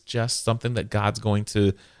 This is just something that God's going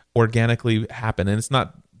to organically happen, and it's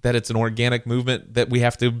not that it's an organic movement that we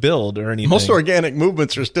have to build or anything. Most organic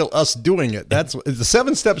movements are still us doing it. That's the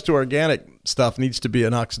 7 steps to organic stuff needs to be the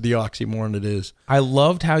oxymoron it is. I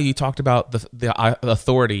loved how you talked about the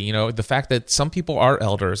authority, the fact that some people are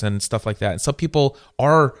elders and stuff like that. And some people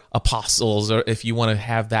are apostles, or if you want to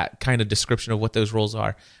have that kind of description of what those roles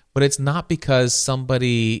are. But it's not because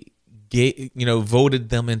somebody voted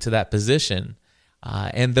them into that position.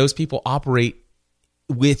 And those people operate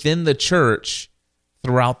within the church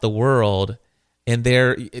throughout the world, and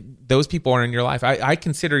those people are in your life. I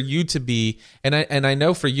consider you to be, and I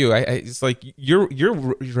know for you, it's like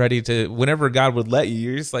you're ready to, whenever God would let you,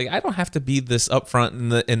 you're just like, I don't have to be this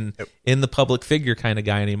upfront in the public figure kind of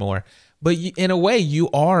guy anymore. But in a way, you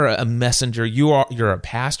are a messenger. You're a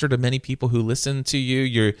pastor to many people who listen to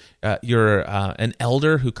you. You're an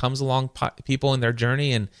elder who comes along people in their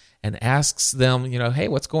journey and asks them, hey,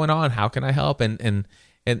 what's going on? How can I help? And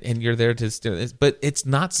you're there to do this. But it's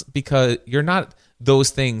not because you're not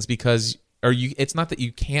those things it's not that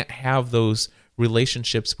you can't have those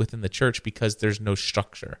relationships within the church because there's no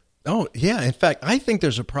structure. Oh, yeah. In fact, I think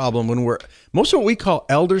there's a problem when most of what we call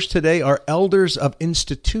elders today are elders of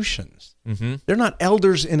institutions. Mm-hmm. They're not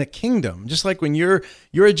elders in a kingdom. Just like when your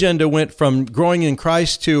agenda went from growing in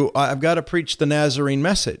Christ to, I've got to preach the Nazarene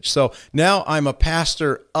message. So now I'm a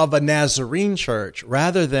pastor of a Nazarene church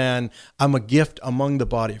rather than I'm a gift among the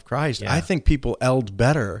body of Christ. Yeah. I think people eld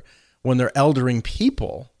better when they're eldering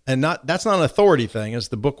people And that's not an authority thing, as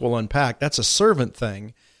the book will unpack. That's a servant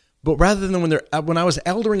thing. But rather than when I was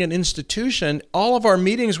eldering an institution, all of our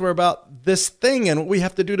meetings were about this thing and what we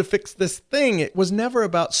have to do to fix this thing. It was never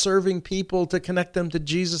about serving people to connect them to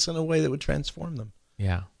Jesus in a way that would transform them.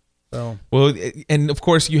 Yeah. So, well, and of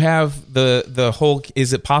course you have the whole,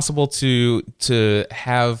 is it possible to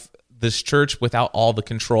have this church without all the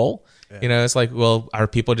control? Yeah. It's like, well, are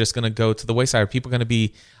people just going to go to the wayside? Are people going to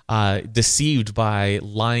be deceived by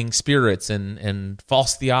lying spirits and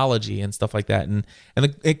false theology and stuff like that? And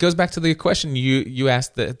it goes back to the question you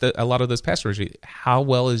asked a lot of those pastors: how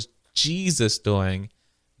well is Jesus doing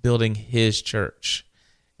building His church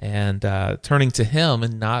and turning to Him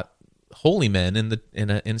and not holy men in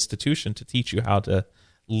an institution to teach you how to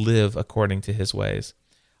live according to His ways?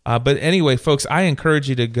 But anyway, folks, I encourage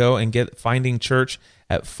you to go and get Finding Church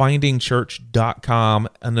at FindingChurch.com,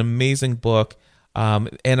 an amazing book.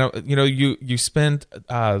 You spend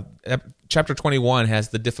chapter 21 has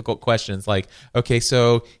the difficult questions like, okay,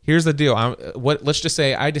 so here's the deal. Let's just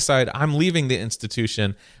say I decide I'm leaving the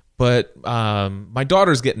institution, but my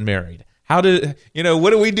daughter's getting married. What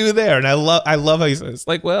do we do there? And I love how he says,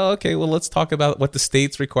 like, well, okay, well, let's talk about what the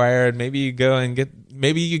states required. Maybe you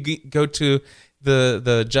go to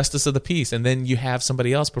the justice of the peace, and then you have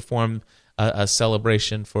somebody else perform a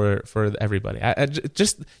celebration for everybody.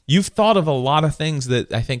 You've thought of a lot of things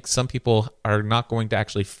that I think some people are not going to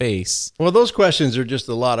actually face. Well, those questions are just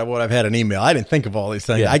a lot of what I've had in email. I didn't think of all these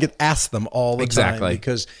things. Yeah. I get asked them all the time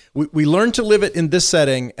because we learn to live it in this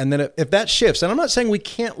setting, and then if that shifts, and I'm not saying we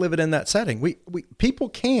can't live it in that setting. People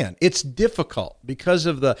can. It's difficult because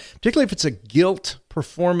of particularly if it's a guilt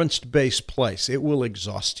performance-based place, it will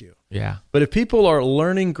exhaust you. Yeah. But if people are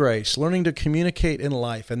learning grace, learning to communicate in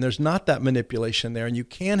life, and there's not that manipulation there, and you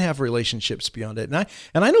can have relationships beyond it. And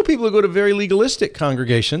I know people who go to very legalistic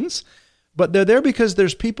congregations, but they're there because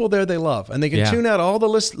there's people there they love, and they can tune out all the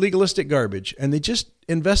legalistic garbage, and they just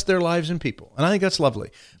invest their lives in people. And I think that's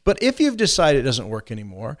lovely. But if you've decided it doesn't work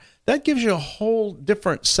anymore, that gives you a whole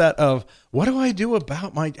different set of, what do I do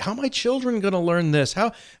about how my children going to learn this?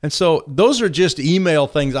 And so those are just email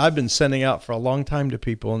things I've been sending out for a long time to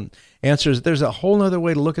people, and answers. There's a whole other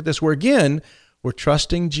way to look at this where, again, we're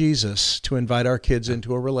trusting Jesus to invite our kids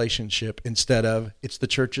into a relationship instead of it's the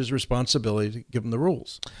church's responsibility to give them the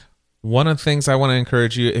rules. One of the things I want to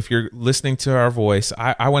encourage you, if you're listening to our voice,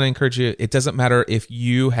 I want to encourage you, it doesn't matter if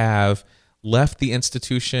you have left the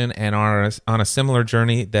institution and are on a similar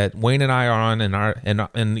journey that Wayne and I are on,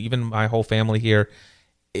 and even my whole family here.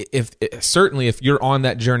 Certainly if you're on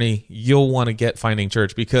that journey, you'll want to get Finding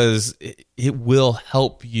Church, because it will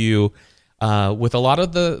help you with a lot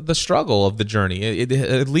of the struggle of the journey.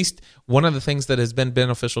 At least one of the things that has been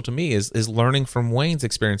beneficial to me is learning from Wayne's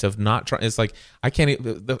experience of not trying. It's like,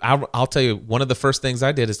 I'll tell you, one of the first things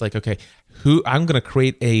I did is like, okay, I'm going to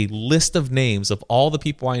create a list of names of all the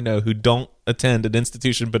people I know who don't attend an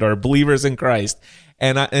institution but are believers in Christ.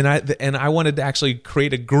 And I wanted to actually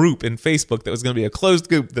create a group in Facebook that was going to be a closed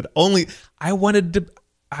group that only I wanted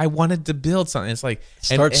to build something. It's like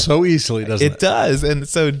starts so easily, doesn't it? It does.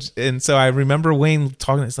 And so I remember Wayne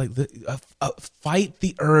talking. It's like fight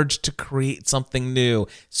the urge to create something new.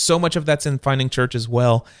 So much of that's in Finding Church as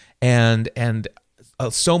well, and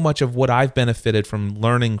so much of what I've benefited from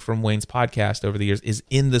learning from Wayne's podcast over the years is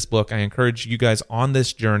in this book. I encourage you guys on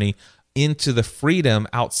this journey into the freedom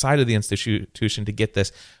outside of the institution to get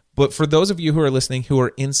this. But for those of you who are listening who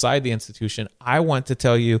are inside the institution, I want to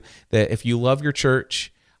tell you that if you love your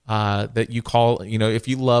church, that you call, if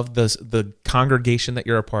you love the congregation that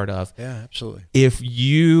you're a part of. Yeah, absolutely. If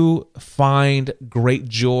you find great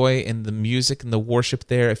joy in the music and the worship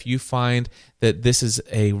there, if you find that this is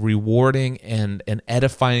a rewarding and an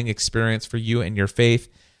edifying experience for you and your faith,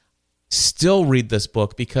 still read this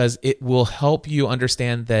book, because it will help you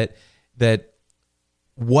understand that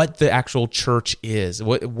what the actual church is,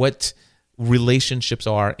 what relationships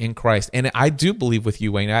are in Christ. And I do believe with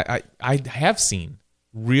you, Wayne, I have seen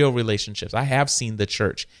real relationships. I have seen the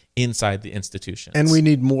church inside the institutions. And we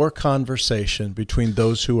need more conversation between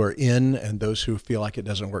those who are in and those who feel like it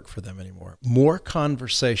doesn't work for them anymore. More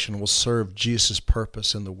conversation will serve Jesus'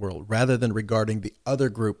 purpose in the world, rather than regarding the other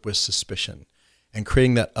group with suspicion and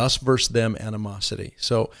creating that us versus them animosity.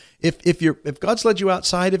 So if God's led you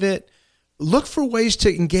outside of it, look for ways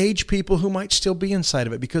to engage people who might still be inside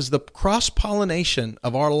of it, because the cross-pollination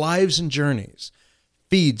of our lives and journeys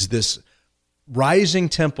feeds this rising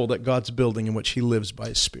temple that God's building in which He lives by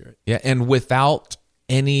His Spirit. Yeah, and without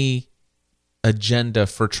any agenda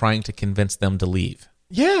for trying to convince them to leave.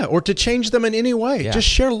 Yeah, or to change them in any way. Yeah. Just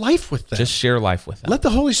share life with them. Just share life with them. Let the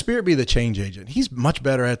Holy Spirit be the change agent. He's much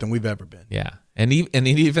better at it than we've ever been. Yeah. And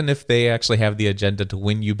even if they actually have the agenda to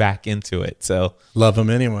win you back into it. So love them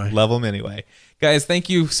anyway. Love them anyway. Guys, thank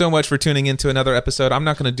you so much for tuning into another episode. I'm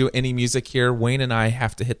not going to do any music here. Wayne and I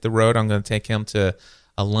have to hit the road. I'm going to take him to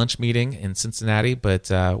a lunch meeting in Cincinnati. But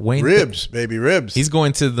Wayne... Ribs, baby, ribs. He's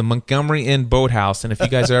going to the Montgomery Inn Boathouse. And if you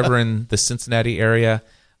guys are ever in the Cincinnati area,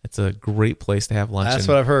 it's a great place to have lunch. That's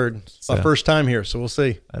what I've heard. It's my first time here, so we'll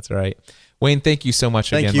see. That's right. Wayne, thank you so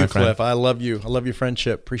much again, my friend. Thank you, Cliff. I love you. I love your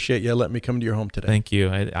friendship. Appreciate you letting me come to your home today. Thank you.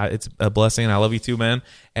 It's a blessing, and I love you too, man.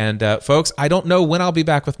 And folks, I don't know when I'll be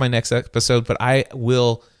back with my next episode, but I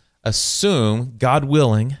will assume, God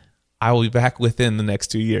willing, I will be back within the next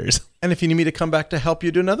 2 years. And if you need me to come back to help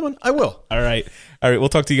you do another one, I will. All right. We'll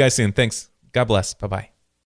talk to you guys soon. Thanks. God bless. Bye-bye.